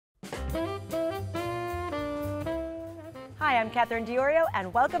Hi, I'm Catherine Diorio,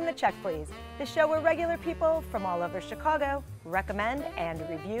 and welcome to Check Please, the show where regular people from all over Chicago recommend and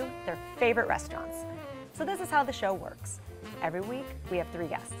review their favorite restaurants. So this is how the show works. Every week, we have 3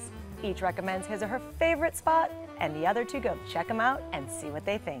 guests. Each recommends his or her favorite spot, and the other 2 go check them out and see what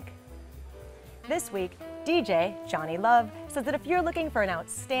they think. This week, DJ Johnny Love says that if you're looking for an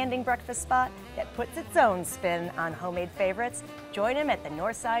outstanding breakfast spot that puts its own spin on homemade favorites, join him at the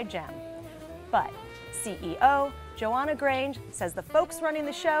Northside Gem. But CEO Joanna Grange says the folks running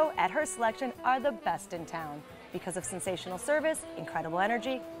the show at her selection are the best in town because of sensational service, incredible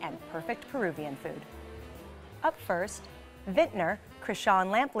energy, and perfect Peruvian food. Up first, vintner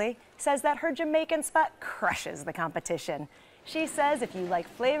Krishan Lampley says that her Jamaican spot crushes the competition. She says if you like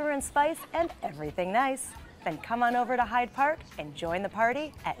flavor and spice and everything nice, then come on over to Hyde Park and join the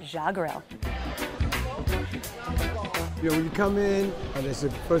party at Ja Grill. You know, when you come in, they're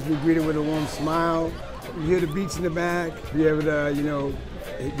supposed to be greeted with a warm smile. You hear the beats in the back, be able to, you know,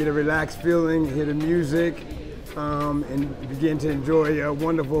 get a relaxed feeling, hear the music, and begin to enjoy a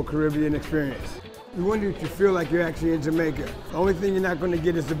wonderful Caribbean experience. We want you to feel like you're actually in Jamaica. The only thing you're not going to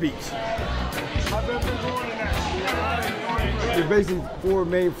get is the beach. There's basically 4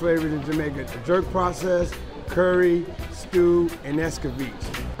 main flavors in Jamaica: the jerk process, curry, stew, and escovitch.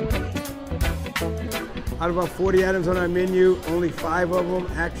 Out of about 40 items on our menu, only 5 of them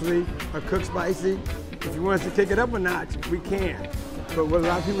actually are cooked spicy. If you want us to kick it up a notch, we can. But what a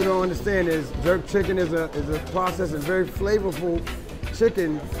lot of people don't understand is jerk chicken is a process and very flavorful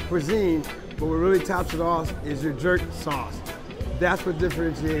chicken cuisine, but what really tops it off is your jerk sauce. That's what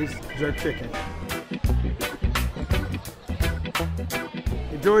differentiates jerk chicken.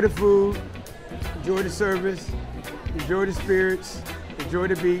 Enjoy the food, enjoy the service, enjoy the spirits, enjoy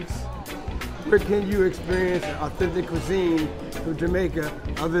the beats. Where can you experience authentic cuisine from Jamaica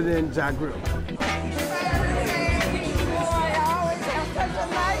other than Ja Grill?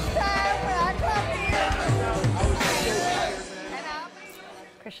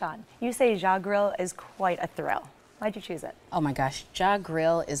 Krishan, you say Ja Grill is quite a thrill. Why'd you choose it? Oh my gosh, Ja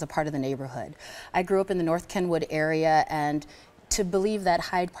Grill is a part of the neighborhood. I grew up in the North Kenwood area, and to believe that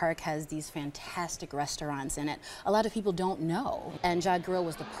Hyde Park has these fantastic restaurants in it, a lot of people don't know. And Ja Grill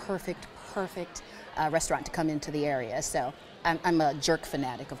was the perfect restaurant to come into the area. So I'm a jerk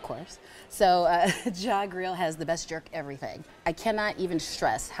fanatic, of course. So Ja Grill has the best jerk everything. I cannot even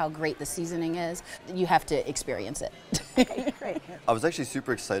stress how great the seasoning is. You have to experience it. Okay, great. I was actually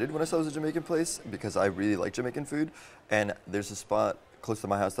super excited when I saw it was a Jamaican place because I really like Jamaican food. And there's a spot close to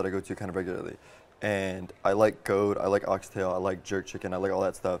my house that I go to kind of regularly. And I like goat, I like oxtail, I like jerk chicken, I like all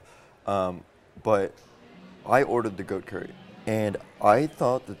that stuff. But I ordered the goat curry. And I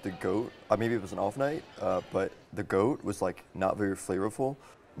thought that the goat, maybe it was an off night, but the goat was like not very flavorful,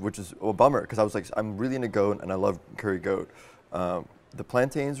 which is a bummer because I was like, I'm really into goat and I love curry goat. The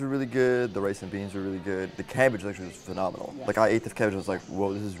plantains were really good, the rice and beans were really good. The cabbage actually was phenomenal. Yes. Like I ate the cabbage, I was like,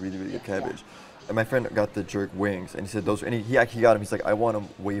 whoa, this is really, really good cabbage. Yeah. And my friend got the jerk wings, and he said those. And he actually got them. He's like, I want them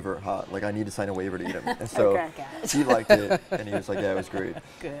waiver hot. Like I need to sign a waiver to eat them. And so he liked it, and he was like, yeah, it was great.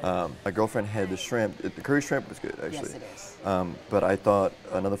 Good. My girlfriend had the shrimp. The curry shrimp was good, actually. Yes, it is. But I thought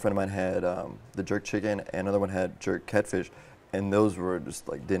another friend of mine had the jerk chicken, and another one had jerk catfish, and those were just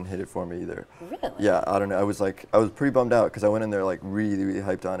like didn't hit it for me either. Really? Yeah, I don't know. I was pretty bummed out because I went in there like really, really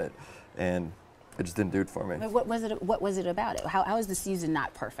hyped on it, and it just didn't do it for me. What was it about it? How is the season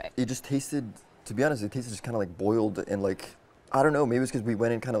not perfect? It just tasted. To be honest, it tasted just kind of like boiled and like, I don't know, maybe it's because we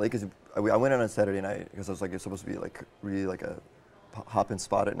went in kind of late, because I went in on Saturday night because I was like, it's supposed to be like really like a hop-in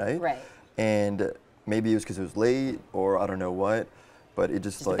spot at night. Right. And maybe it was because it was late or I don't know what, but it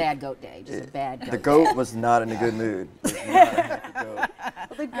just like. A bad goat day, a bad goat The goat was not in a good mood. It was not a happy goat.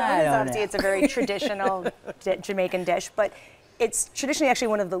 Well, the goat is obviously, it's a very traditional Jamaican dish, but it's traditionally actually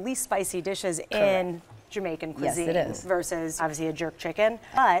one of the least spicy dishes in Jamaican cuisine. Yes, it is. Versus obviously a jerk chicken.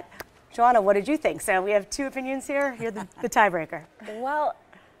 But Joanna, what did you think? So we have 2 opinions here. You're the tiebreaker. Well,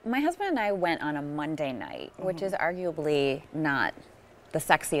 my husband and I went on a Monday night, which is arguably not the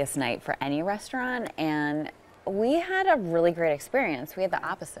sexiest night for any restaurant, and we had a really great experience. We had the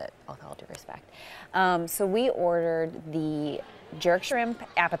opposite, with all due respect. So we ordered the jerk shrimp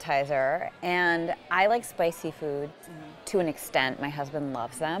appetizer, and I like spicy food to an extent. My husband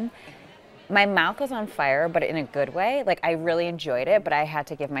loves them. My mouth was on fire, but in a good way. Like, I really enjoyed it, but I had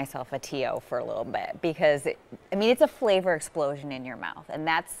to give myself a TO for a little bit because, it's a flavor explosion in your mouth, and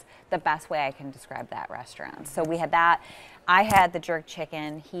that's the best way I can describe that restaurant. So we had that. I had the jerk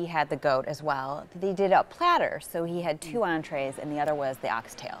chicken. He had the goat as well. They did a platter, so he had 2 entrees, and the other was the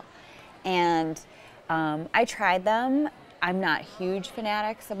oxtail. And I tried them. I'm not huge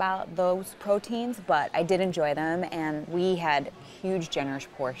fanatics about those proteins, but I did enjoy them, and we had huge generous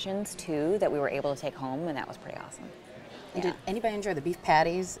portions too that we were able to take home, and that was pretty awesome. And did anybody enjoy the beef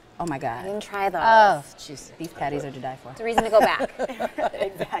patties? Oh my God. I didn't try those. Oh, jeez, beef patties are to die for. It's a reason to go back.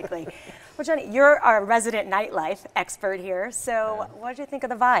 Exactly. Well, Johnny, you're our resident nightlife expert here, so what did you think of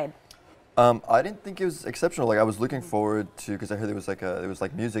the vibe? I didn't think it was exceptional. Like I was looking forward to, because I heard there was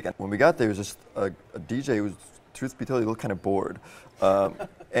like music, and when we got there, it was just a DJ who was, truth be told, he looked kind of bored,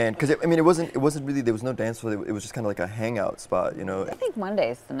 and because I mean, it wasn't really, there was no dance floor. It was just kind of like a hangout spot, you know. I think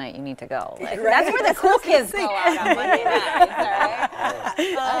Monday's the night you need to go. Like, that's where the cool kids go out on Monday nights. All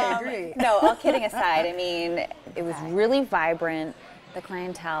right? I agree. No, all kidding aside, I mean, it was really vibrant. The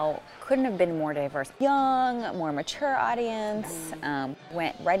clientele couldn't have been more diverse. Young, more mature audience,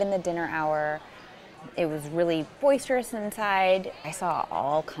 went right in the dinner hour. It was really boisterous inside. I saw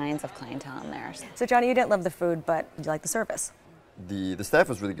all kinds of clientele in there. So Johnny, you didn't love the food, but you liked the service. The staff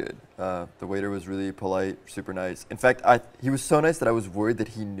was really good. The waiter was really polite, super nice. In fact, he was so nice that I was worried that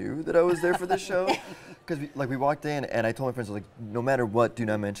he knew that I was there for this show. Because we walked in and I told my friends, like, no matter what, do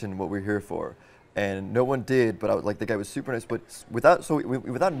not mention what we're here for. And no one did, but the guy was super nice. But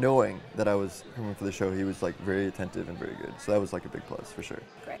without knowing that I was coming for the show, he was like very attentive and very good. So that was like a big plus for sure.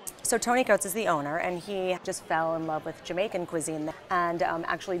 Great. So Tony Coates is the owner, and he just fell in love with Jamaican cuisine and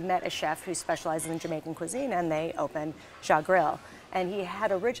actually met a chef who specializes in Jamaican cuisine, and they opened Ja Grill. And he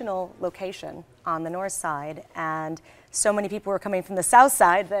had original location on the north side, and so many people were coming from the south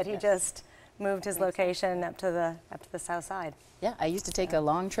side that he just moved his location up to the south side. Yeah, I used to take a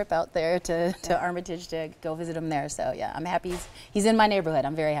long trip out there to Armitage to go visit him there. So yeah, I'm happy he's in my neighborhood.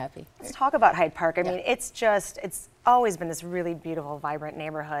 I'm very happy. Let's talk about Hyde Park. I mean, it's always been this really beautiful, vibrant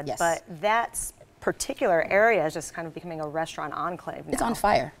neighborhood. Yes. But that particular area is just kind of becoming a restaurant enclave now. It's on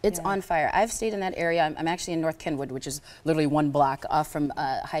fire. It's on fire. I've stayed in that area. I'm actually in North Kenwood, which is literally 1 block off from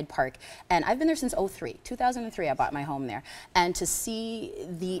Hyde Park. And I've been there since 2003. I bought my home there. And to see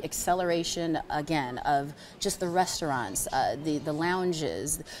the acceleration again of just the restaurants, the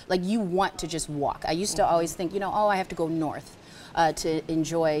lounges, like you want to just walk. I used to always think, oh, I have to go north. To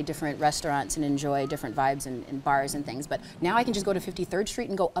enjoy different restaurants and enjoy different vibes and bars and things. But now I can just go to 53rd Street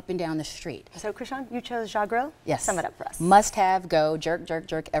and go up and down the street. So Krishan, you chose Ja Grill? Yes. Sum it up for us. Must have, go, jerk, jerk,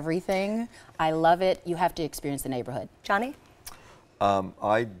 jerk, everything. I love it. You have to experience the neighborhood. Johnny?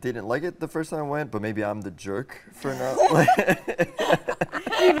 I didn't like it the first time I went, but maybe I'm the jerk for now.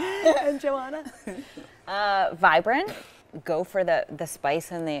 And Joanna? Vibrant. Go for the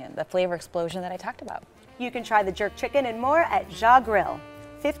spice and the flavor explosion that I talked about. You can try the jerk chicken and more at Ja Grill,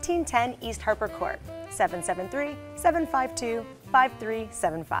 1510 East Harper Court,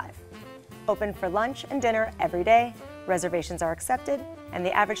 773-752-5375. Open for lunch and dinner every day. Reservations are accepted, and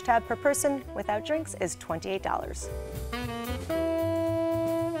the average tab per person without drinks is $28.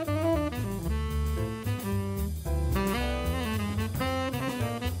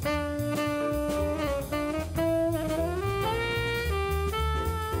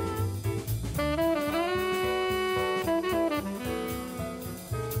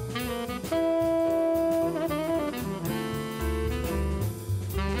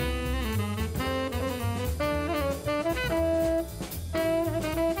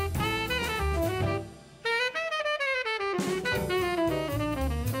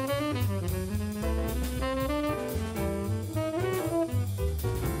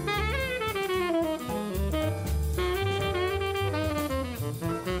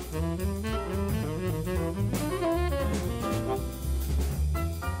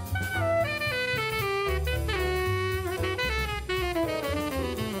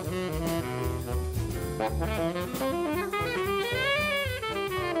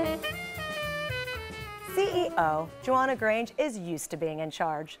 CEO Joanna Grange is used to being in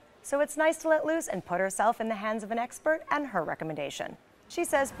charge, so it's nice to let loose and put herself in the hands of an expert and her recommendation. She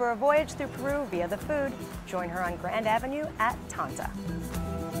says for a voyage through Peru via the food, join her on Grand Avenue at Tanta.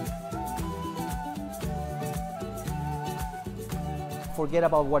 Forget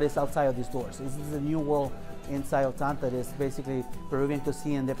about what is outside of these doors. This is a new world inside of Tanta. It is basically Peruvian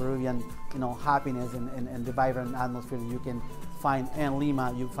cuisine and the Peruvian, happiness and the vibrant atmosphere that you can find in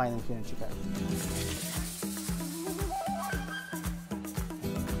Lima, you find it here in Chicago.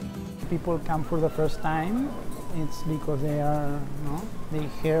 People come for the first time. It's because they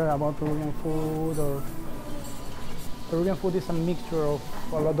hear about Peruvian food, or Peruvian food is a mixture of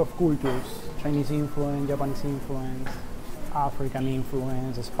a lot of cultures: Chinese influence, Japanese influence, African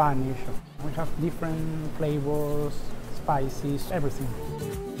influence, Spanish. We have different flavors, spices, everything.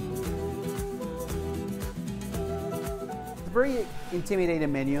 It's a very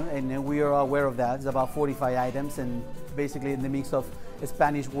intimidating menu, and we are aware of that. It's about 45 items, and basically in the mix of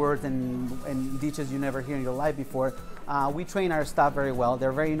Spanish words and dishes you never hear in your life before. We train our staff very well.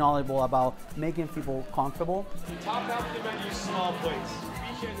 They're very knowledgeable about making people comfortable. Top half of the menu is small plates.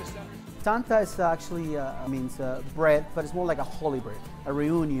 Tanta is actually means bread, but it's more like a holy bread, a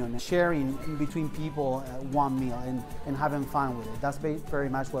reunion, sharing between people one meal and having fun with it. That's very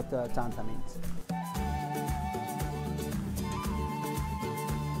much what Tanta means.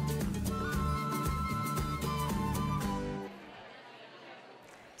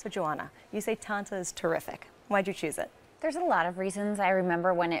 So Joanna, you say Tanta is terrific. Why'd you choose it? There's a lot of reasons. I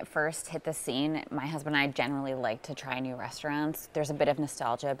remember when it first hit the scene, my husband and I generally like to try new restaurants. There's a bit of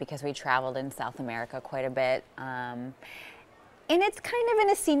nostalgia because we traveled in South America quite a bit. And it's kind of in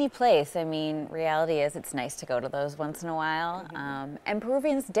a sceney place. I mean, reality is it's nice to go to those once in a while. And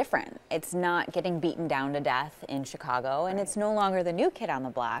Peruvian's different. It's not getting beaten down to death in Chicago, and it's no longer the new kid on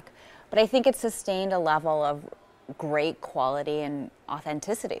the block. But I think it's sustained a level of great quality and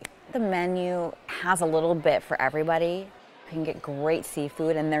authenticity. The menu has a little bit for everybody. You can get great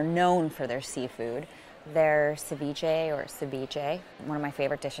seafood, and they're known for their seafood. Their ceviche, one of my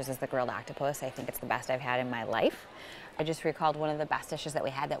favorite dishes is the grilled octopus. I think it's the best I've had in my life. I just recalled one of the best dishes that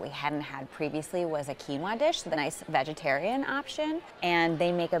we hadn't had previously was a quinoa dish, the nice vegetarian option, and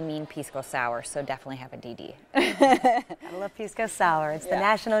they make a mean pisco sour, so definitely have a DD. I love pisco sour. It's the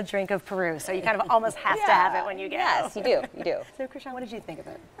national drink of Peru, so you kind of almost have to have it when you go. Yes, you do, you do. So Krishan, what did you think of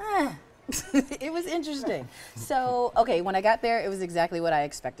it? It was interesting. So, okay, when I got there, it was exactly what I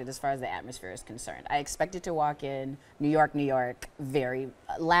expected as far as the atmosphere is concerned. I expected to walk in, New York, very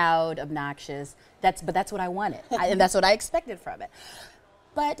loud, obnoxious. But that's what I wanted, and that's what I expected from it.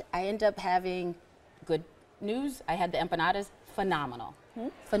 But I ended up having good news. I had the empanadas, phenomenal.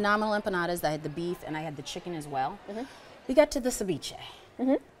 Phenomenal empanadas. I had the beef, and I had the chicken as well. We got to the ceviche.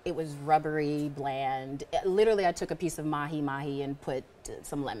 It was rubbery, bland. Literally, I took a piece of mahi and put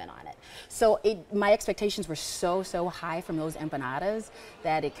some lemon on it. So my expectations were so high from those empanadas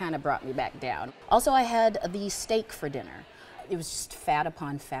that it kind of brought me back down. Also, I had the steak for dinner. It was just fat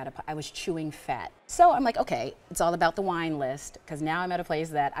upon fat upon. I was chewing fat. So I'm like, okay, it's all about the wine list, because now I'm at a place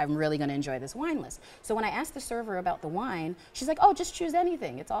that I'm really going to enjoy this wine list. So when I asked the server about the wine, she's like, oh, just choose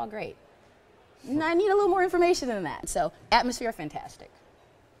anything. It's all great. And I need a little more information than that. So atmosphere, fantastic.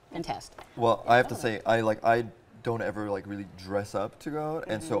 Fantastic. Well, I have to say, I don't ever really dress up to go out,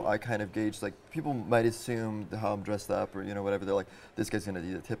 and so I kind of gauge, people might assume how I'm dressed up or whatever. They're like, this guy's gonna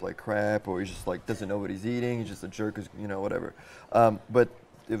eat a tip like crap, or he's just doesn't know what he's eating. He's just a jerk, whatever. But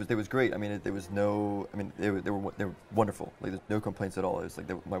it was great. I mean, they were wonderful. There's no complaints at all. It was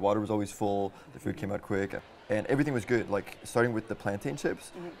my water was always full. The food came out quick, and everything was good. Starting with the plantain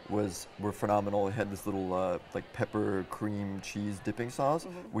chips were phenomenal. It had this little pepper cream cheese dipping sauce,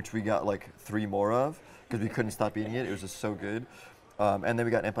 which we got 3 more of because we couldn't stop eating it. It was just so good. And then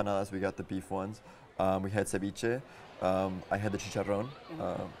we got empanadas. We got the beef ones. We had ceviche. I had the chicharrón.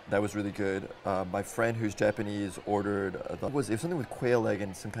 That was really good. My friend who's Japanese ordered, it was something with quail egg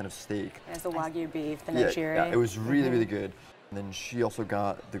and some kind of steak. It's the Wagyu beef, the nigiri. Yeah, it was really good. And then she also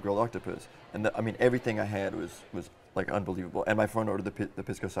got the grilled octopus. And everything I had was unbelievable. And my friend ordered the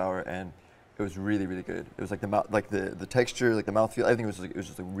pisco sour, and it was really good. It was the texture, the mouthfeel. Everything was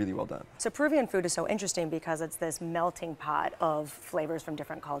just really well done. So Peruvian food is so interesting because it's this melting pot of flavors from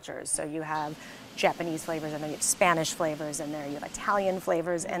different cultures. So you have Japanese flavors in there, you have Spanish flavors in there, you have Italian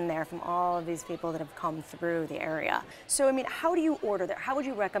flavors in there from all of these people that have come through the area. So I mean, how do you order there? How would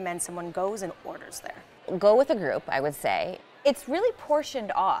you recommend someone goes and orders there? Go with a group, I would say. It's really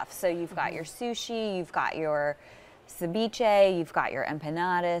portioned off. So you've got your sushi, you've got your ceviche, you've got your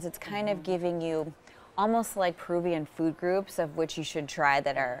empanadas. It's kind of giving you almost like Peruvian food groups of which you should try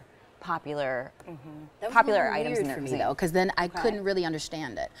that are popular items in their for me though, because then I couldn't really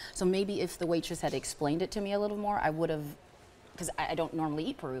understand it. So maybe if the waitress had explained it to me a little more, I would have, because I don't normally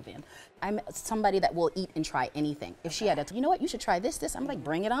eat Peruvian. I'm somebody that will eat and try anything. If she had you know what, you should try this, I'm like,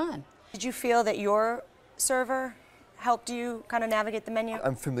 bring it on. Did you feel that your server helped you kind of navigate the menu?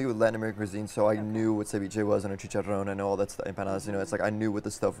 I'm familiar with Latin American cuisine, so I knew what ceviche was and a chicharrón. I know all that stuff, empanadas. It's I knew what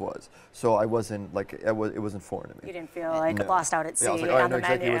the stuff was, so I wasn't it wasn't foreign to me. You didn't feel lost out at sea I was like, oh, I on know the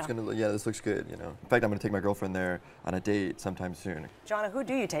exactly menu. what's gonna. Yeah, this looks good. In fact, I'm gonna take my girlfriend there on a date sometime soon. Joanna, who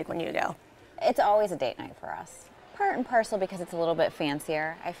do you take when you go? It's always a date night for us. Part and parcel because it's a little bit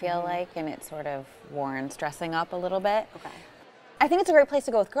fancier, I feel like, and it sort of warrants dressing up a little bit. Okay. I think it's a great place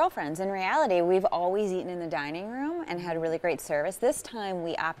to go with girlfriends. In reality, we've always eaten in the dining room and had really great service. This time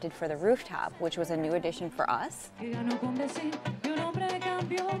we opted for the rooftop, which was a new addition for us.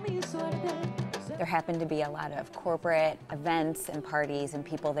 There happened to be a lot of corporate events and parties and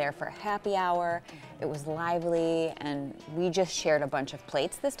people there for a happy hour. It was lively, and we just shared a bunch of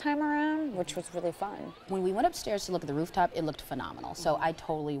plates this time around, which was really fun. When we went upstairs to look at the rooftop, it looked phenomenal. So I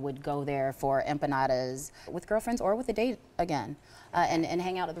totally would go there for empanadas with girlfriends or with a date again, and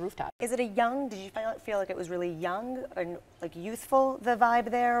hang out at the rooftop. Is it a young, did you feel like it was really young and like youthful, the vibe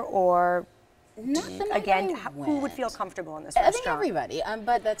there, or Not the night again, I who would went. feel comfortable in this I think restaurant? everybody,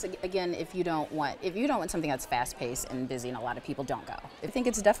 but that's again if you don't want something that's fast-paced and busy, and a lot of people don't go. I think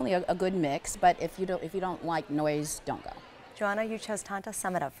it's definitely a good mix, but if you don't like noise, don't go. Joanna, you chose Tanta.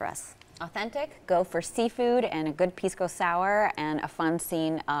 Sum it up for us. Authentic, go for seafood and a good pisco sour and a fun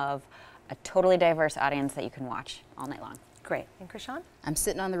scene of a totally diverse audience that you can watch all night long. Great. And Krishan? I'm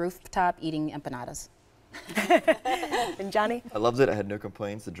sitting on the rooftop eating empanadas. And Johnny? I loved it. I had no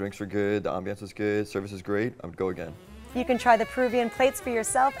complaints. The drinks were good. The ambiance was good. Service was great. I would go again. You can try the Peruvian plates for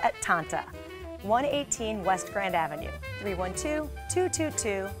yourself at Tanta, 118 West Grand Avenue,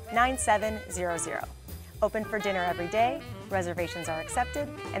 312-222-9700. Open for dinner every day, reservations are accepted,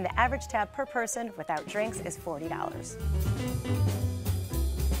 and the average tab per person without drinks is $40.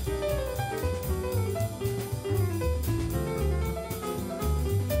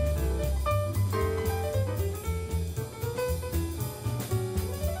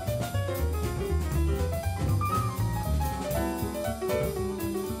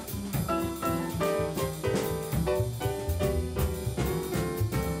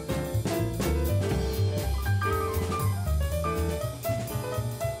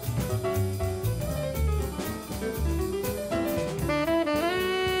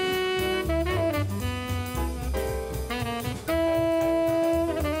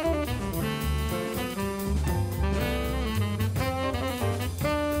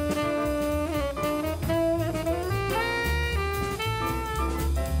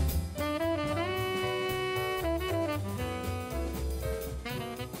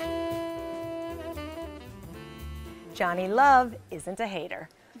 Johnny Love isn't a hater,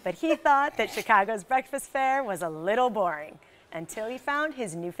 but he thought that Chicago's breakfast fare was a little boring until he found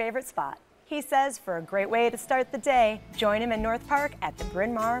his new favorite spot. He says for a great way to start the day, join him in North Park at the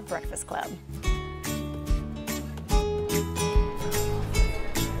Bryn Mawr Breakfast Club.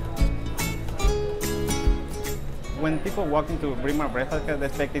 When people walk into Bryn Mawr Breakfast Club, they're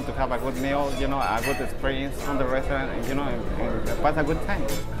expecting to have a good meal, you know, a good experience on the restaurant, and, you know, and pass a good time.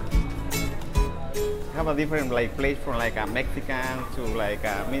 We have a different place from like a Mexican to like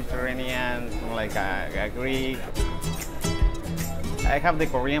a Mediterranean, to like a Greek. I have the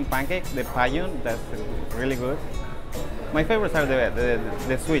Korean pancake, the payon, that's really good. My favorites are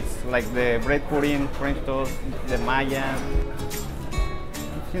the sweets, like the bread pudding, French toast, the Maya.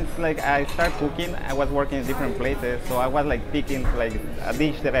 Since like I started cooking, I was working in different places, so I was like picking like a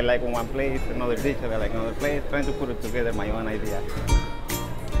dish that I like in one place, another dish that I like in another place, trying to put it together my own idea.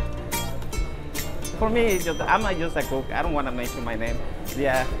 For me, I'm not just a cook. I don't want to mention my name.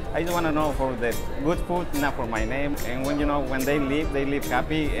 Yeah, I just want to know for the good food, not for my name. And when when they leave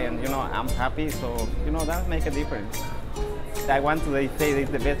happy, and I'm happy. So that makes a difference. I want to say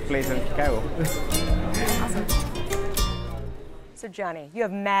it's the best place in Chicago. Awesome. So Johnny, you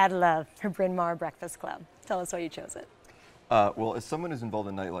have mad love for Bryn Mawr Breakfast Club. Tell us why you chose it. Well, as someone who's involved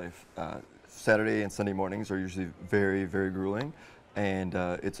in nightlife, Saturday and Sunday mornings are usually very, very grueling. And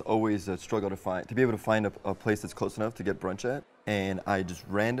it's always a struggle to be able to find a place that's close enough to get brunch at. And I just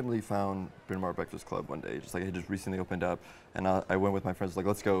randomly found Bryn Mawr Breakfast Club one day, just like it just recently opened up. And I went with my friends, like,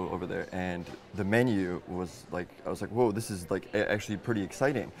 let's go over there. And the menu was like, I was like, whoa, this is like actually pretty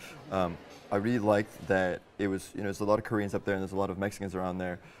exciting. I really liked that it was, there's a lot of Koreans up there and there's a lot of Mexicans around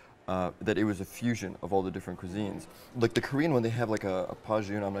there. That it was a fusion of all the different cuisines. Like the Korean one, they have like a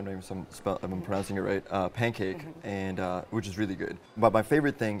pajun, I'm not even I'm pronouncing it right, pancake, and which is really good. But my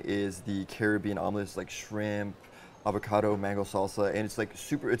favorite thing is the Caribbean omelets, like shrimp, avocado, mango salsa, and it's like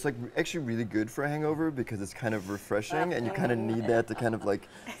it's like actually really good for a hangover because it's kind of refreshing, and you kind of need that to kind of like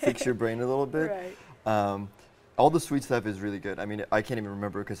fix your brain a little bit. Right. All the sweet stuff is really good. I mean, I can't even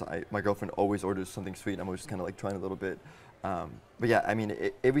remember because my girlfriend always orders something sweet. I'm always kind of like trying a little bit. But yeah, I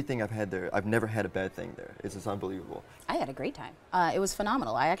mean, everything I've had there, I've never had a bad thing there. It's just unbelievable. I had a great time. It was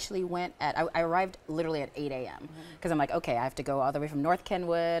phenomenal. I actually went I arrived literally at 8 a.m. because I'm like, okay, I have to go all the way from North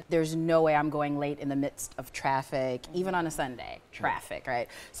Kenwood. There's no way I'm going late in the midst of traffic, even on a Sunday. Traffic, right?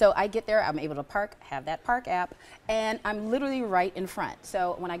 So I get there, I'm able to park, have that park app, and I'm literally right in front.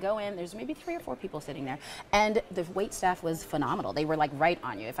 So when I go in, there's maybe 3 or 4 people sitting there, and the wait staff was phenomenal. They were like right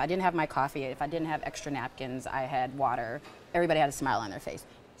on you. If I didn't have my coffee, if I didn't have extra napkins, I had water. Everybody had a smile on their face.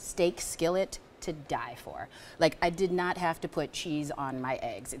 steak skillet to die for. Like, I did not have to put cheese on my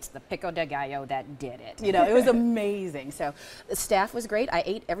eggs. It's the pico de gallo that did it. You know, it was amazing. So the staff was great. I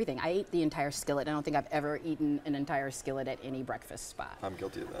ate everything. I ate the entire skillet. I don't think I've ever eaten an entire skillet at any breakfast spot. I'm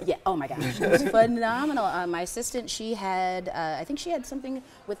guilty of that. Yeah, oh my gosh, it was phenomenal. My assistant, she had, I think she had something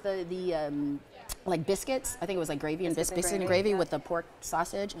with the like biscuits. I think it was like gravy and biscuits and gravy with the pork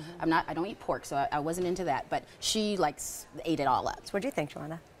sausage. I don't eat pork, so I wasn't into that, but she like ate it all up. So what'd you think,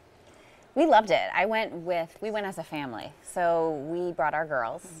 Joanna? We loved it. We went as a family. So we brought our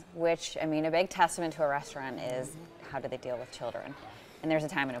girls, which, I mean, a big testament to a restaurant is how do they deal with children? And there's a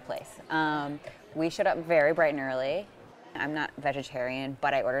time and a place. We showed up very bright and early. I'm not vegetarian,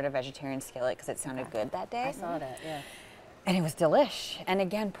 but I ordered a vegetarian skillet because it sounded good that day. I saw that, yeah. And it was delish. And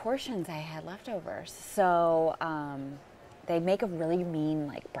again, portions I had leftovers. So they make a really mean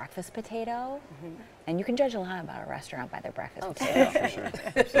like breakfast potato. And you can judge a lot about a restaurant by their breakfast potato. For sure.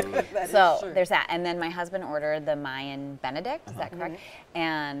 Absolutely. So there's that. And then my husband ordered the Mayan Benedict, is that correct?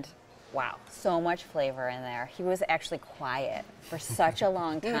 And wow, so much flavor in there. He was actually quiet for such a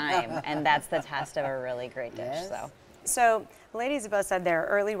long time. And that's the test of a really great dish. So ladies have both said they're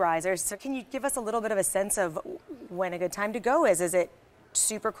early risers. So can you give us a little bit of a sense of when a good time to go is? Is it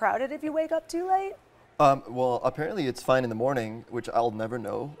super crowded if you wake up too late? Well, apparently it's fine in the morning, which I'll never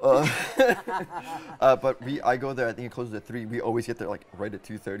know. But I go there, I think it closes at 3. We always get there like right at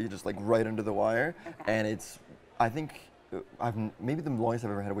 2:30, just like right under the wire. And it's, I think, maybe the longest I've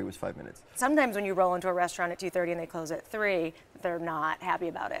ever had to wait was 5 minutes. Sometimes when you roll into a restaurant at 2:30 and they close at 3, they're not happy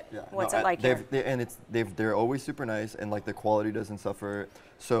about it. Yeah, What's it like here? They're always super nice, and like the quality doesn't suffer.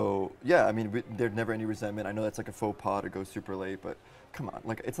 So yeah, I mean, there's never any resentment. I know that's like a faux pas to go super late, but come on,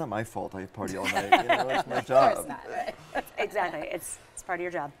 like it's not my fault I party all night. You know, it's my job. Of course not, right? Exactly, it's part of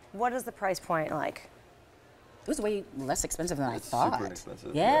your job. What is the price point like? It was way less expensive than I thought. Super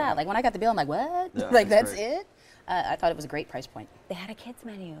inexpensive. Yeah, like when I got the bill, I'm like, what? Yeah, like that's great. it? I thought it was a great price point. They had a kids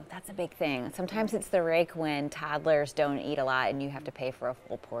menu. That's a big thing. Sometimes it's the rake when toddlers don't eat a lot and you have to pay for a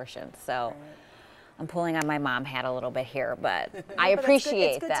full portion. So I'm pulling on my mom hat a little bit here, but I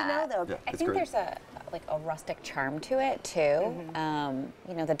appreciate it's good that. to know, though. Yeah, I it's think great. there's a rustic charm to it too.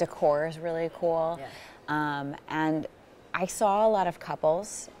 You know, the decor is really cool, and I saw a lot of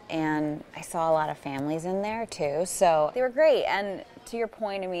couples and I saw a lot of families in there too. So they were great. And to your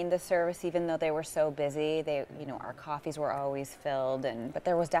point, I mean, the service, even though they were so busy, our coffees were always filled, but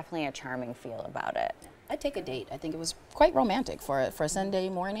there was definitely a charming feel about it. I'd take a date. I think it was quite romantic for a Sunday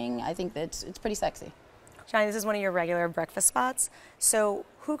morning. I think that it's pretty sexy. Johnny, this is one of your regular breakfast spots. So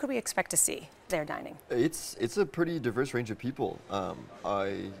who could we expect to see there dining? It's a pretty diverse range of people.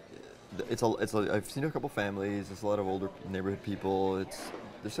 I've seen a couple families. There's a lot of older neighborhood people.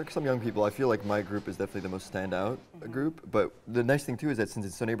 There's some young people. I feel like my group is definitely the most standout group. But the nice thing too is that since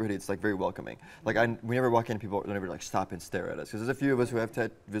it's so neighborhoody, it's like very welcoming. Like we never walk in, people don't ever like stop and stare at us because there's a few of us who have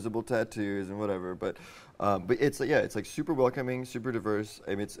visible tattoos and whatever. But it's like super welcoming, super diverse.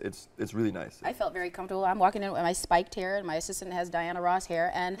 I mean, it's really nice. I felt very comfortable. I'm walking in with my spiked hair, and my assistant has Diana Ross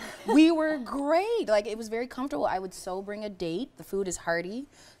hair, and we were great. Like it was very comfortable. I would so bring a date. The food is hearty,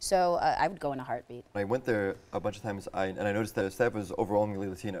 so I would go in a heartbeat. I went there a bunch of times, and I noticed that the staff was overwhelmingly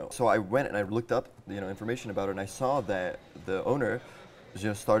Latino. So I went and I looked up, information about it, and I saw that the owner,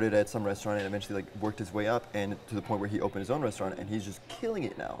 started at some restaurant and eventually worked his way up, and to the point where he opened his own restaurant, and he's just killing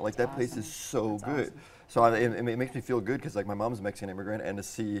it now. Like that place is so good. Awesome. So it makes me feel good because my mom's a Mexican immigrant, and to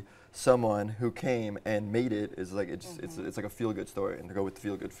see someone who came and made it is like it's like a feel good story, and to go with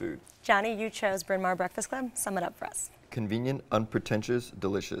feel good food. Johnny, you chose Bryn Mawr Breakfast Club. Sum it up for us. Convenient, unpretentious,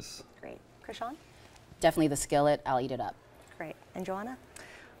 delicious. Great. Krishan? Definitely the skillet. I'll eat it up. Great. And Joanna?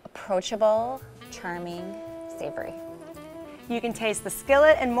 Approachable, charming, savory. You can taste the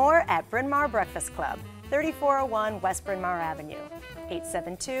skillet and more at Bryn Mawr Breakfast Club, 3401 West Bryn Mawr Avenue,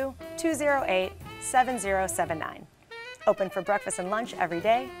 872-208-7079. Open for breakfast and lunch every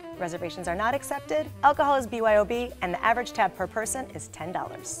day. Reservations are not accepted. Alcohol is BYOB, and the average tab per person is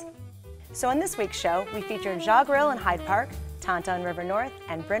 $10. So on this week's show, we featured Ja Grill in Hyde Park, Tanta in River North,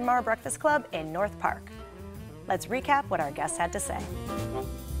 and Bryn Mawr Breakfast Club in North Park. Let's recap what our guests had to say.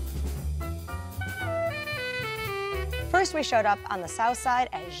 First, we showed up on the south side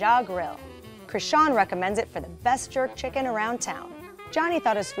at Ja Grill. Krishan recommends it for the best jerk chicken around town. Johnny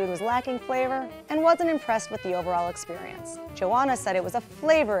thought his food was lacking flavor and wasn't impressed with the overall experience. Joanna said it was a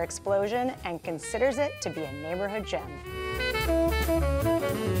flavor explosion and considers it to be a neighborhood gem.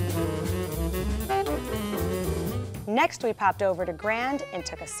 Next, we popped over to Grand and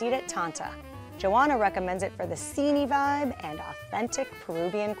took a seat at Tanta. Joanna recommends it for the sceney vibe and authentic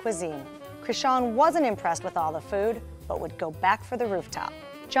Peruvian cuisine. Krishan wasn't impressed with all the food, but would go back for the rooftop.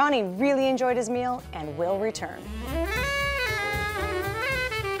 Johnny really enjoyed his meal and will return.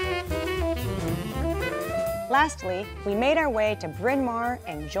 Lastly, we made our way to Bryn Mawr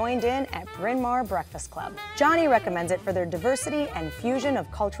and joined in at Bryn Mawr Breakfast Club. Johnny recommends it for their diversity and fusion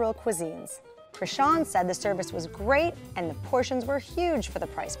of cultural cuisines. Krishan said the service was great and the portions were huge for the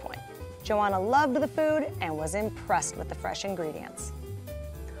price point. Joanna loved the food and was impressed with the fresh ingredients.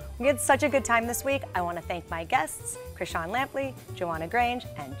 We had such a good time this week. I want to thank my guests, Krishan Lampley, Joanna Grange,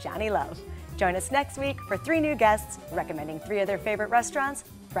 and Johnny Love. Join us next week for 3 new guests recommending 3 of their favorite restaurants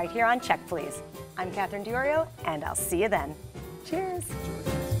right here on Check Please. I'm Catherine Diorio, and I'll see you then. Cheers.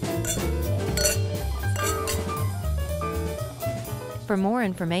 For more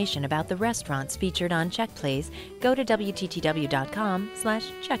information about the restaurants featured on Check Please, go to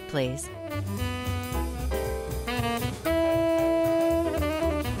WTTW.com/checkplease.